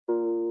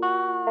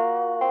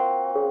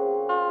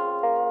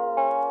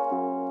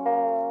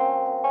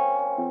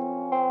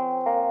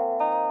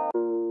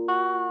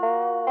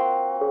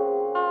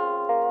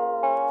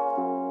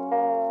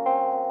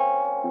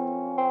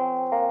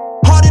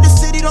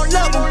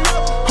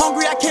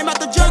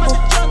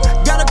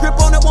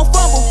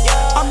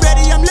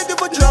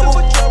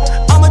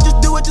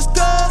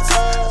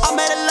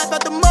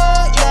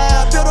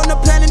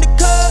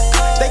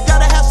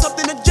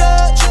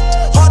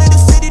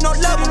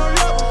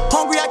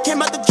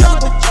came out the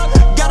jungle.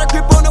 Got a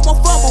grip on it, won't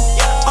fumble.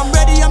 I'm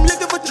ready, I'm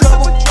looking for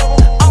trouble.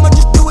 I'ma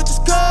just do it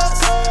just cause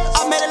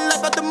I made a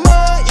life out the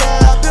mud,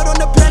 yeah. I built on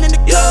the plan and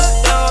the gut.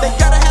 They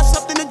gotta have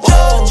something to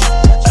judge.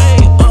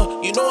 Hey,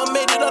 you know I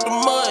made it out the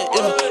mud,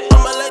 yeah.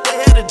 All my life they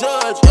had to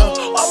judge,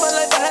 yeah. All my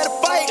life I had to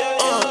fight,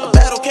 a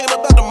battle came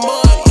up out the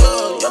mud,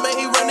 yeah. Yeah, man,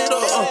 he run it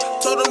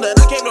up, told him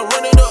that I came to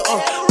run it up,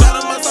 got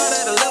on my side,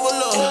 I had to level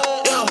up,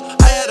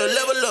 yeah. I had to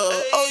level up,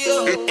 oh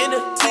yeah. In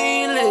the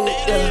team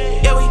list,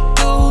 yeah. Yeah, we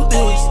do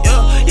this,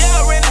 yeah. Yeah,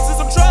 I ran into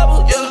some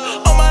trouble,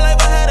 yeah. All my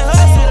life I had to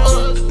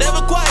hustle,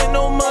 never quiet,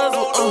 no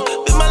muzzle,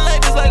 Then my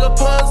life is like a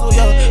puzzle,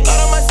 yeah. Got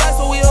on my side,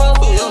 so we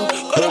hustle,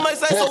 yeah. Got on my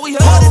side, so we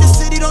hustle. Heart of the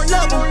city don't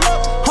love 'em.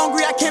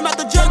 Hungry, I came out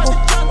the jungle.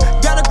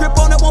 Got a grip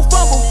on it, won't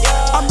fumble.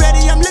 I'm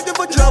ready, I'm looking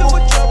for trouble.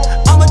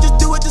 I'ma just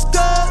do it just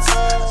cause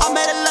I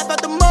made a life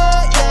out the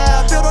mud,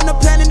 yeah. Built on the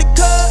plan and the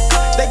cut.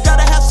 They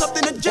gotta have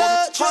something to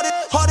judge.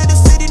 Heart of the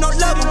city don't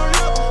love 'em.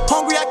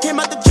 Hungry, I came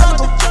out the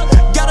jungle.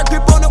 Got a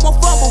grip on it,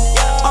 won't fumble.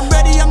 I'm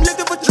ready, I'm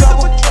looking for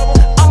trouble.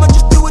 I'ma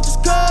just do it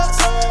just cause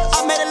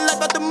I made a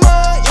life out the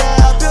mud,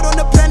 yeah. Built on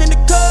the plan and the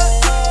cut.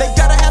 They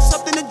gotta have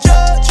something to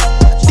judge.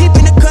 Deep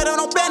in the cut, I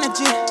don't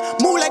bandage it.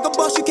 Move like a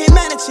boss, you can't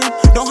manage it.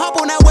 Don't hop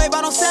on that wave,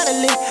 I don't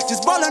saddle it.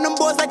 Just ball on them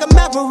boys like a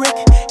maverick.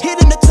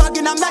 Hitting the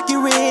target, I'm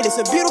accurate. It's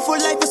a beautiful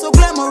life, it's so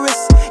glamorous.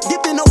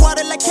 Dipped in the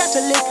water like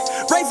Catholic.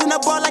 Raising the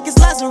bar like it's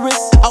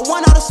Lazarus. I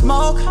want all the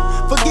smoke,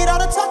 forget all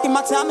the talking,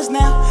 my time is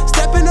now.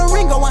 Step in the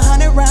ring, go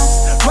 100 rounds.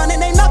 Running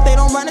they mouth, they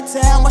don't run a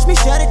town. Watch me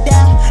shut it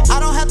down. I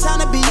don't have time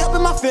to be up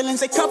in my feelings.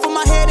 They come from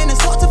my head and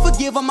it's hard to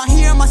forgive them. I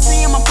hear them, I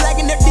see them, I'm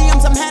flagging their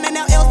DMs. I'm handing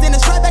out L's, then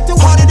it's right back to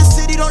water. The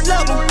city don't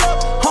love them.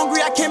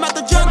 Hungry, I came out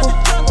the jungle.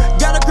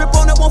 Got a grip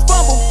on it, won't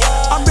fumble.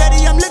 I'm